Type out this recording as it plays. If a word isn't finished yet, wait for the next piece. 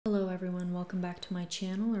welcome back to my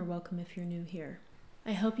channel, or welcome if you're new here.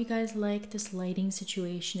 I hope you guys like this lighting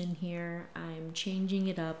situation in here. I'm changing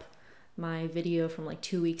it up. My video from like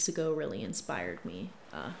 2 weeks ago really inspired me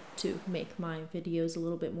to make my videos a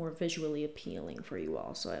little bit more visually appealing for you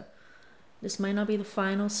all. So this might not be the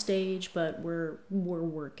final stage, but we're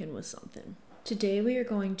working with something. Today we are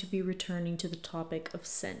going to be returning to the topic of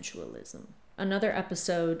sensualism. Another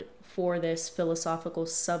episode for this philosophical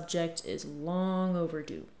subject is long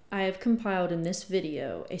overdue. I have compiled in this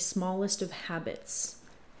video a small list of habits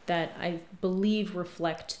that I believe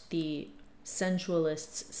reflect the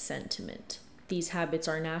sensualist's sentiment. These habits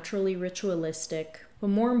are naturally ritualistic, but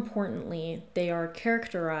more importantly, they are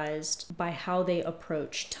characterized by how they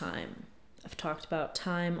approach time. I've talked about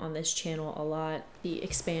time on this channel a lot, the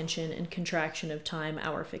expansion and contraction of time,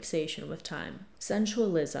 our fixation with time.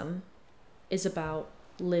 Sensualism is about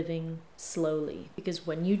living slowly, because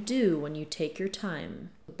when you take your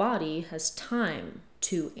time, the body has time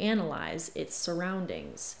to analyze its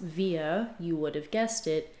surroundings via, you would have guessed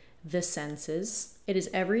it, the senses. It is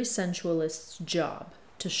every sensualist's job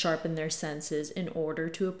to sharpen their senses in order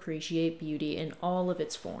to appreciate beauty in all of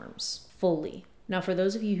its forms fully. Now, for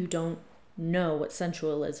those of you who don't know what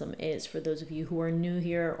sensualism is, for those of you who are new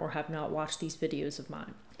here or have not watched these videos of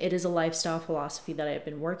mine, it is a lifestyle philosophy that I have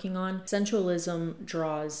been working on. Sensualism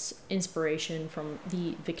draws inspiration from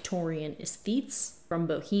the Victorian aesthetes, from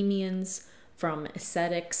bohemians, from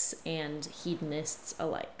ascetics and hedonists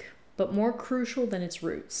alike. But more crucial than its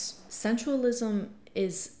roots, sensualism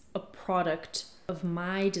is a product of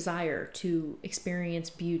my desire to experience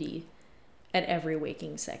beauty at every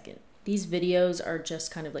waking second. These videos are just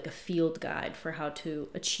kind of like a field guide for how to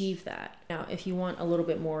achieve that. Now, if you want a little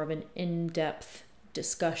bit more of an in-depth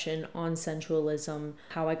discussion on sensualism,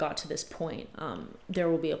 how I got to this point, there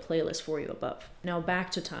will be a playlist for you above. Now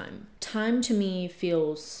back to time. Time to me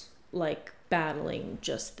feels like battling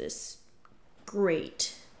just this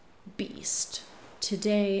great beast.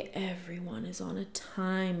 Today, everyone is on a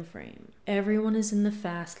time frame. Everyone is in the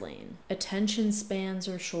fast lane. Attention spans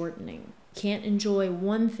are shortening. Can't enjoy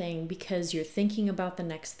one thing because you're thinking about the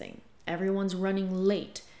next thing. Everyone's running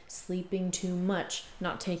late, sleeping too much,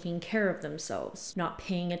 not taking care of themselves, not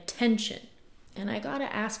paying attention. And I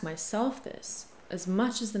gotta ask myself this, as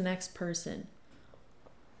much as the next person,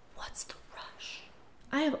 what's the rush?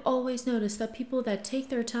 I have always noticed that people that take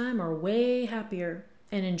their time are way happier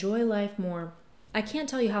and enjoy life more. I can't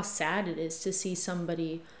tell you how sad it is to see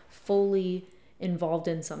somebody fully involved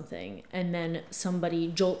in something and then somebody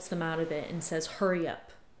jolts them out of it and says, hurry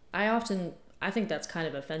up. I think that's kind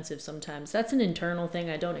of offensive sometimes. That's an internal thing.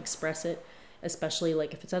 I don't express it, especially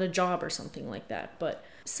like if it's at a job or something like that. But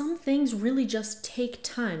some things really just take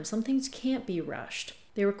time. Some things can't be rushed.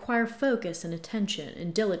 They require focus and attention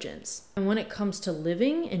and diligence. And when it comes to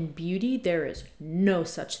living and beauty, there is no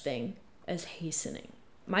such thing as hastening.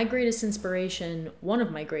 My greatest inspiration, one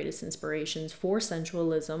of my greatest inspirations for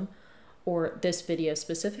sensualism, or this video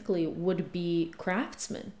specifically, would be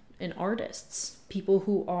craftsmen and artists, people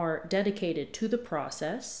who are dedicated to the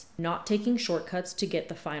process, not taking shortcuts to get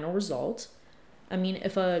the final result. I mean,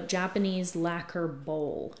 if a Japanese lacquer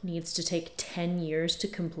bowl needs to take 10 years to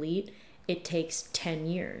complete, it takes 10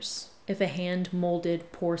 years. If a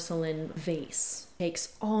hand-molded porcelain vase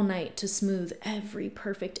takes all night to smooth every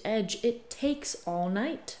perfect edge, it takes all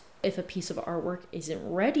night. If a piece of artwork isn't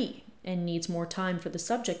ready and needs more time for the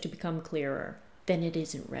subject to become clearer, then it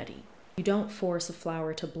isn't ready. You don't force a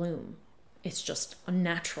flower to bloom. It's just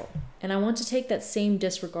unnatural. And I want to take that same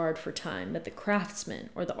disregard for time that the craftsman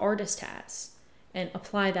or the artist has and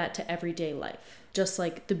apply that to everyday life, just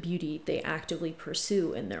like the beauty they actively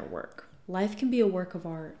pursue in their work. Life can be a work of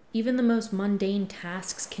art. Even the most mundane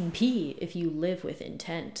tasks can be if you live with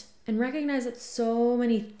intent. And recognize that so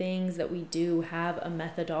many things that we do have a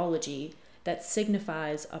methodology that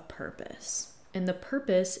signifies a purpose. And the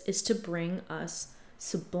purpose is to bring us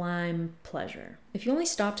sublime pleasure. If you only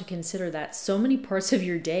stop to consider that, so many parts of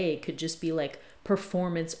your day could just be like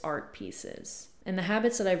performance art pieces. And the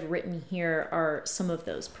habits that I've written here are some of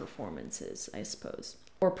those performances, I suppose,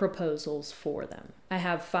 or proposals for them. I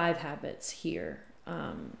have 5 habits here,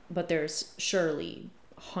 but there's surely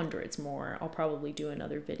hundreds more. I'll probably do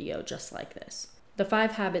another video just like this. The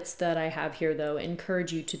 5 habits that I have here, though,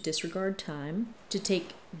 encourage you to disregard time, to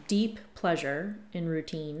take deep pleasure in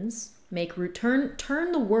routines,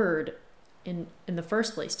 turn the word in the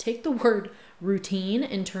first place. Take the word routine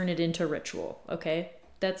and turn it into ritual, okay?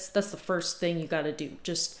 That's the first thing you gotta do.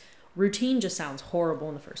 Routine just sounds horrible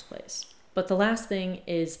in the first place. But the last thing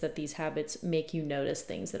is that these habits make you notice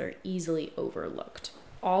things that are easily overlooked.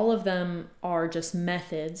 all of them are just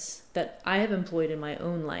methods that I have employed in my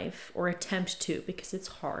own life, or attempt to, because it's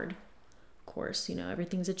hard. Of course, you know,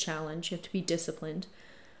 everything's a challenge. You have to be disciplined.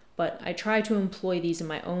 But I try to employ these in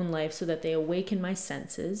my own life so that they awaken my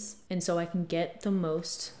senses and so I can get the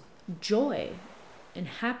most joy and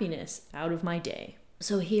happiness out of my day.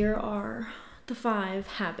 So here are the 5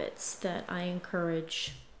 habits that I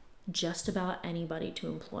encourage just about anybody to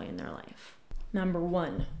employ in their life. Number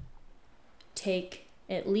 1, take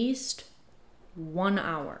at least 1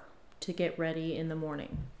 hour to get ready in the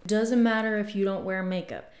morning. It doesn't matter if you don't wear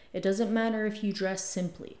makeup. It doesn't matter if you dress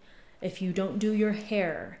simply. If you don't do your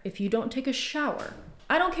hair, if you don't take a shower.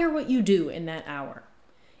 I don't care what you do in that hour.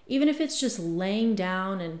 Even if it's just laying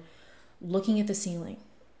down and looking at the ceiling.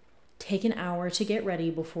 Take an hour to get ready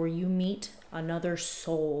before you meet another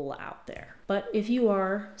soul out there. But if you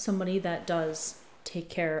are somebody that does take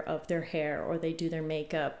care of their hair, or they do their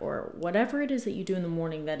makeup, or whatever it is that you do in the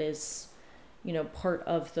morning that is, you know, part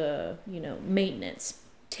of the, you know, maintenance,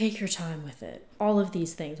 take your time with it. All of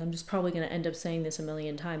these things, I'm just probably going to end up saying this a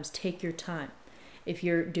million times. Take your time. If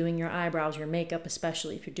you're doing your eyebrows, your makeup,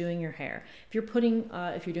 especially if you're doing your hair, if you're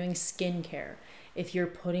doing skincare, if you're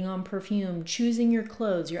putting on perfume, choosing your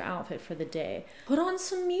clothes, your outfit for the day, put on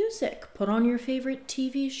some music, put on your favorite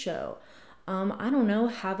TV show. I don't know,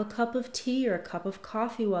 have a cup of tea or a cup of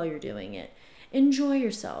coffee while you're doing it. Enjoy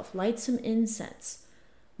yourself, light some incense.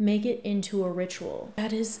 Make it into a ritual.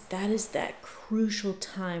 That is that crucial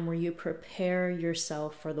time where you prepare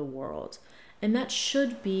yourself for the world. And that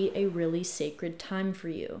should be a really sacred time for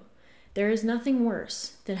you. There is nothing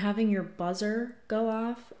worse than having your buzzer go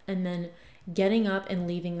off and then getting up and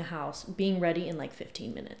leaving the house, being ready in like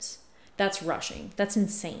 15 minutes. That's rushing. That's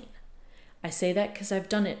insane. I say that because I've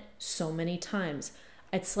done it so many times.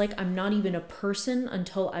 It's like I'm not even a person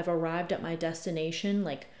until I've arrived at my destination.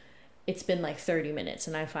 Like, it's been like 30 minutes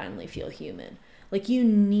and I finally feel human. Like, you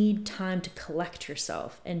need time to collect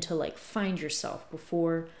yourself and to like find yourself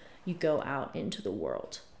before you go out into the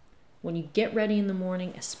world. When you get ready in the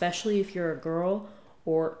morning, especially if you're a girl,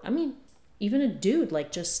 or I mean, even a dude,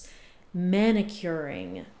 like just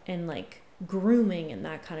manicuring and like grooming and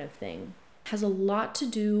that kind of thing has a lot to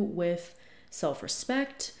do with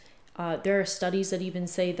self-respect. There are studies that even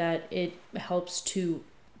say that it helps to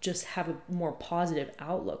just have a more positive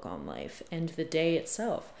outlook on life and the day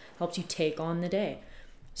itself, helps you take on the day.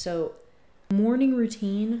 So morning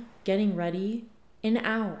routine, getting ready, an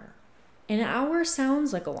hour. An hour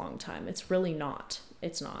sounds like a long time. It's really not.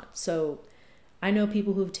 It's not. So I know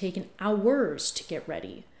people who've taken hours to get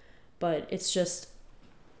ready, but it's just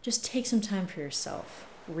take some time for yourself,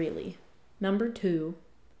 really. Number 2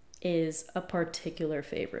 is a particular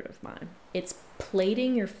favorite of mine. It's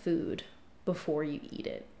plating your food before you eat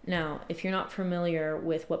it. Now, if you're not familiar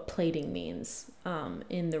with what plating means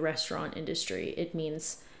in the restaurant industry, it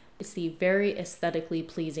means it's the very aesthetically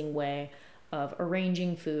pleasing way of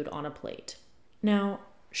arranging food on a plate. Now,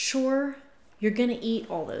 sure, you're gonna eat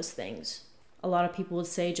all those things. A lot of people would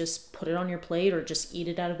say just put it on your plate or just eat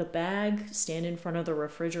it out of the bag, stand in front of the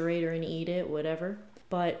refrigerator and eat it, whatever.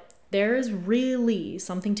 But there is really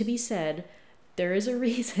something to be said. There is a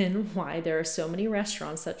reason why there are so many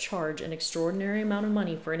restaurants that charge an extraordinary amount of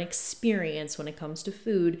money for an experience when it comes to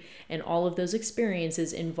food, and all of those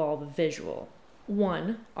experiences involve visual.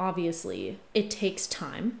 One, obviously, it takes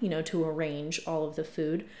time, to arrange all of the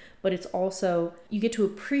food, but it's also, you get to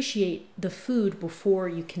appreciate the food before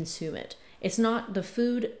you consume it. It's not, the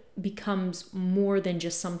food becomes more than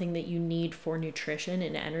just something that you need for nutrition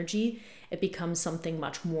and energy. It becomes something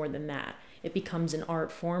much more than that. It becomes an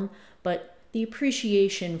art form, but the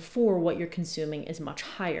appreciation for what you're consuming is much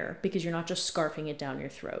higher because you're not just scarfing it down your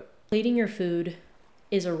throat. Plating your food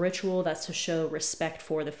is a ritual that's to show respect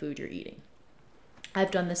for the food you're eating.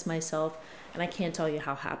 I've done this myself, and I can't tell you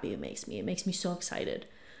how happy it makes me. It makes me so excited.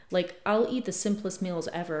 Like, I'll eat the simplest meals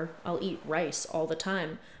ever. I'll eat rice all the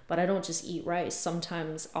time, but I don't just eat rice.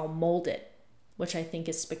 Sometimes I'll mold it, which I think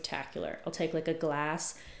is spectacular. I'll take like a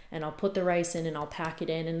glass and I'll put the rice in and I'll pack it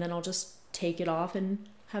in, and then I'll just take it off and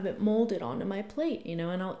have it molded onto my plate, and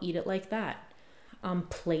I'll eat it like that.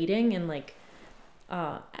 Plating and like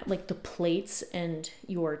the plates and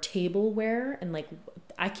your tableware, and like,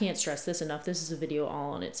 I can't stress this enough. This is a video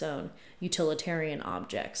all on its own. Utilitarian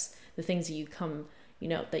objects, the things that you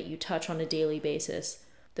that you touch on a daily basis.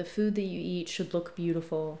 The food that you eat should look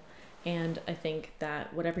beautiful. And I think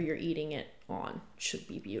that whatever you're eating it on should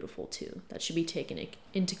be beautiful too. That should be taken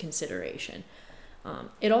into consideration.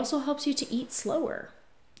 It also helps you to eat slower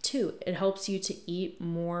too. It helps you to eat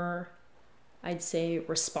more, I'd say,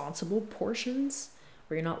 responsible portions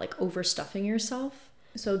where you're not like overstuffing yourself.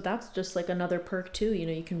 So that's just like another perk too. You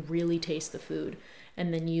know, you can really taste the food,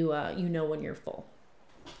 and then you know when you're full.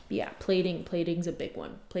 But yeah, plating's a big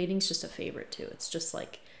one. Plating's just a favorite too. It's just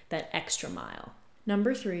like that extra mile.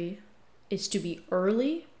 Number 3 is to be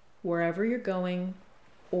early wherever you're going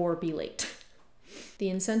or be late. The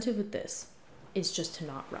incentive with this is just to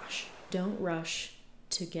not rush. Don't rush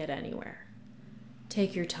to get anywhere.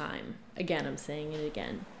 Take your time. Again, I'm saying it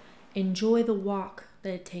again. Enjoy the walk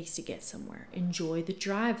that it takes to get somewhere. Enjoy the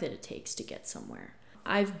drive that it takes to get somewhere.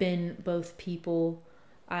 I've been both people.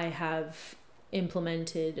 I have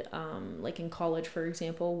implemented, like in college, for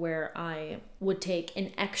example, where I would take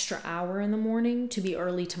an extra hour in the morning to be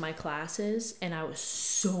early to my classes, and I was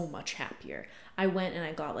so much happier. I went and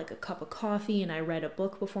I got like a cup of coffee and I read a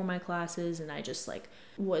book before my classes, and I just like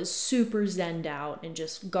was super zenned out and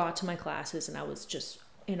just got to my classes, and I was just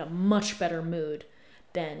in a much better mood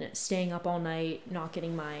than staying up all night, not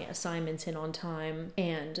getting my assignments in on time,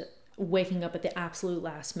 and waking up at the absolute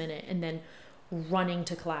last minute and then running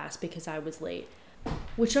to class because I was late.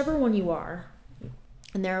 Whichever one you are,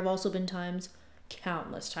 and there have also been times,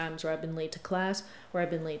 countless times, where I've been late to class, where I've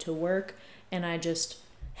been late to work, and I just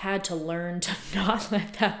had to learn to not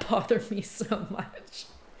let that bother me so much.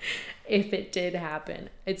 If it did happen,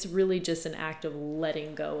 it's really just an act of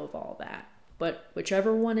letting go of all that. But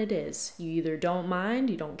whichever one it is, you either don't mind,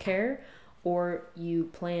 you don't care, or you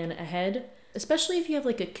plan ahead. Especially if you have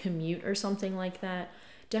like a commute or something like that,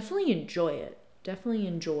 definitely enjoy it. Definitely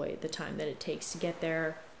enjoy the time that it takes to get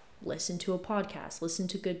there. Listen to a podcast, listen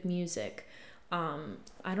to good music.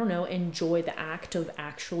 I don't know, enjoy the act of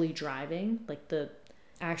actually driving, like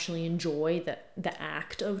actually enjoy the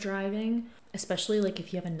act of driving, especially like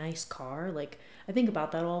if you have a nice car. Like I think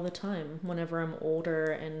about that all the time. Whenever I'm older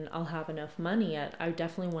and I'll have enough money, I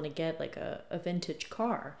definitely want to get like a vintage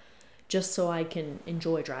car just so I can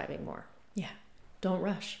enjoy driving more. Yeah, don't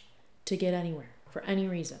rush to get anywhere for any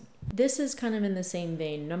reason. This is kind of in the same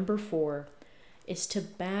vein. Number 4 is to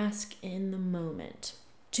bask in the moment,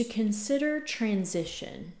 to consider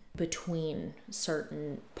transition between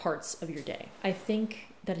certain parts of your day. I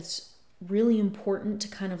think that it's really important to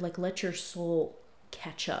kind of like let your soul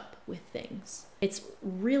catch up with things. It's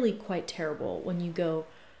really quite terrible when you go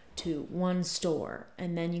to one store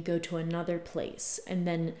and then you go to another place, and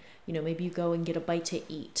then, you know, maybe you go and get a bite to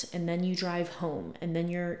eat, and then you drive home, and then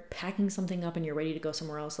you're packing something up and you're ready to go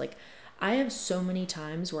somewhere else. Like I have so many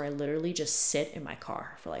times where I literally just sit in my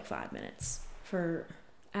car for like 5 minutes for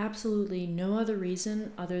absolutely no other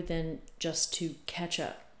reason other than just to catch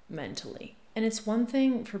up mentally. And it's one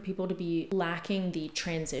thing for people to be lacking the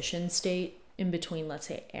transition state in between, let's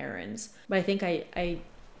say, errands, but I think I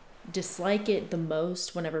dislike it the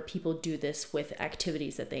most whenever people do this with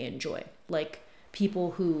activities that they enjoy, like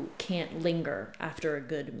people who can't linger after a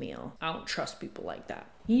good meal. I don't trust people like that.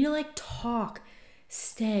 You need to like talk,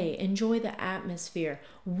 stay, enjoy the atmosphere.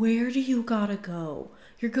 Where do you gotta go?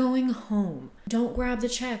 You're going home. Don't grab the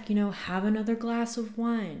check, you know, have another glass of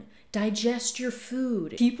wine. Digest your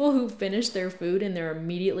food. People who finish their food and they're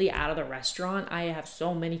immediately out of the restaurant, I have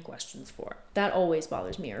so many questions for. That always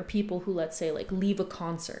bothers me. Or people who, let's say, like leave a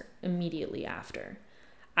concert immediately after.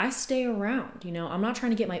 I stay around, you know, I'm not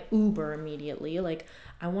trying to get my Uber immediately. Like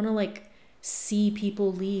I want to like see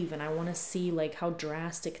people leave, and I want to see like how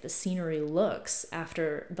drastic the scenery looks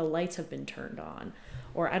after the lights have been turned on.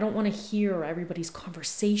 Or I don't want to hear everybody's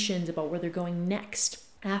conversations about where they're going next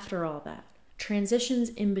after all that. Transitions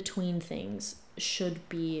in between things should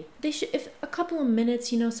be, if a couple of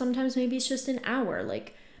minutes, you know, sometimes maybe it's just an hour,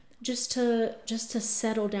 like just to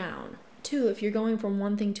settle down. Too, if you're going from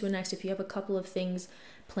one thing to the next, if you have a couple of things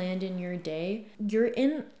planned in your day, you're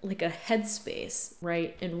in like a headspace,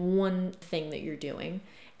 right, in one thing that you're doing,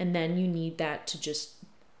 and then you need that to just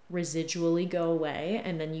residually go away,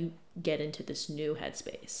 and then you get into this new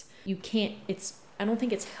headspace. I don't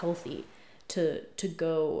think it's healthy to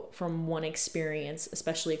go from one experience,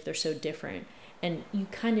 especially if they're so different, and you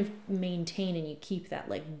kind of maintain and you keep that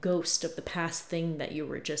like ghost of the past thing that you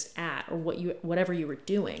were just at, or whatever you were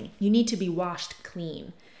doing. You need to be washed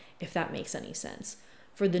clean, if that makes any sense,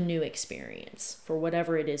 for the new experience, for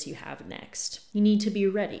whatever it is you have next. You need to be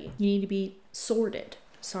ready. You need to be sorted.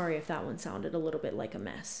 Sorry if that one sounded a little bit like a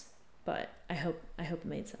mess, but I hope it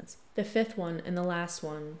made sense. The 5th one and the last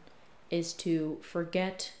one is to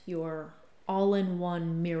forget your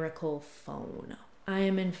all-in-one miracle phone. I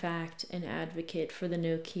am in fact an advocate for the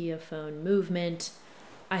Nokia phone movement.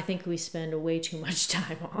 I think we spend way too much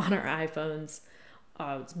time on our iPhones.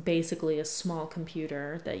 It's basically a small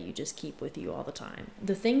computer that you just keep with you all the time.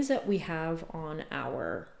 The things that we have on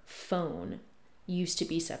our phone used to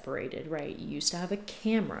be separated, right? You used to have a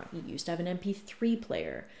camera, you used to have an MP3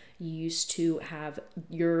 player, you used to have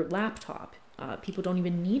your laptop. People don't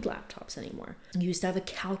even need laptops anymore. You used to have a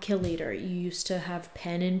calculator, you used to have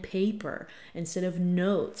pen and paper instead of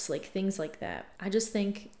notes, like things like that. I just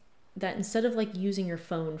think that instead of like using your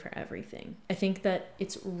phone for everything, I think that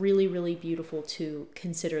it's really, really beautiful to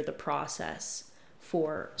consider the process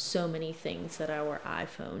for so many things that our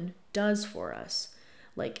iPhone does for us.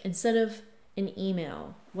 Like instead of an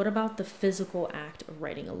email, what about the physical act of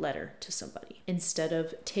writing a letter to somebody? Instead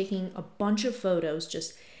of taking a bunch of photos,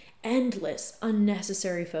 just endless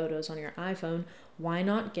unnecessary photos on your iPhone, why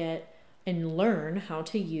not get and learn how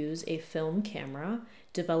to use a film camera,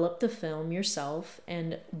 develop the film yourself,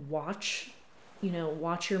 and watch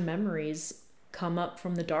your memories come up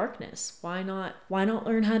from the darkness? Why not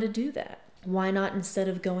learn how to do that? Why not, instead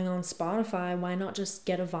of going on Spotify, why not just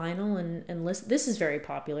get a vinyl and listen? This is very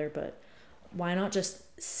popular, but why not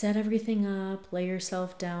just set everything up, lay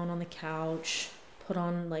yourself down on the couch, put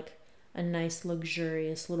on like a nice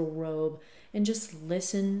luxurious little robe, and just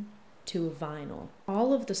listen to a vinyl?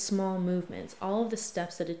 All of the small movements, all of the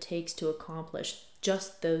steps that it takes to accomplish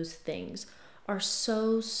just those things are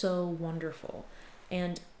so, so wonderful.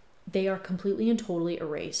 And they are completely and totally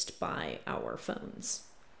erased by our phones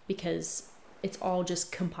because it's all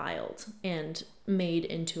just compiled and made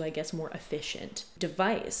into, I guess, more efficient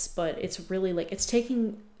device. But it's really like, it's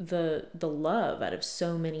taking the love out of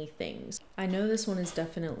so many things. I know this one is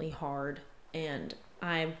definitely hard, and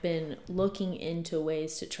I've been looking into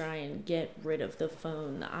ways to try and get rid of the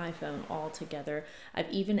iPhone altogether.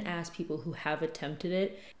 I've even asked people who have attempted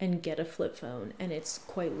it and get a flip phone, and it's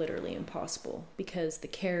quite literally impossible because the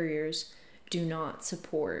carriers do not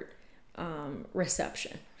support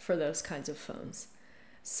reception for those kinds of phones.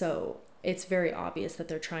 So it's very obvious that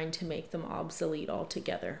they're trying to make them obsolete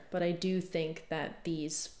altogether. But I do think that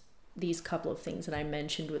these couple of things that I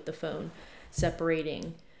mentioned with the phone,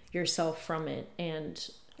 separating yourself from it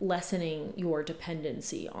and lessening your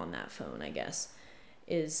dependency on that phone, I guess,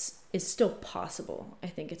 is still possible. I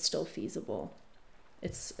think it's still feasible.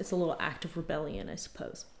 It's a little act of rebellion, I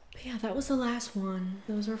suppose. But yeah, that was the last one.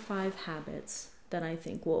 Those are 5 habits that I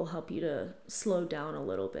think will help you to slow down a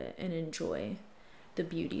little bit and enjoy the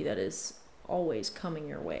beauty that is always coming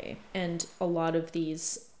your way. And a lot of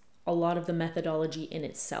the methodology in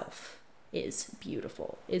itself is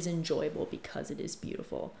beautiful, is enjoyable because it is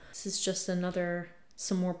beautiful. This is just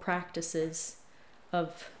some more practices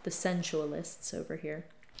of the sensualists over here.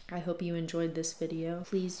 I hope you enjoyed this video.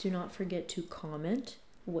 Please do not forget to comment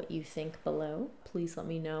what you think below. Please let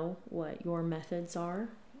me know what your methods are,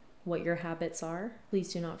 what your habits are.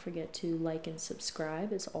 Please do not forget to like and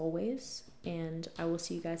subscribe as always, and I will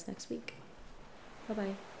see you guys next week.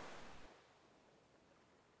 Bye-bye.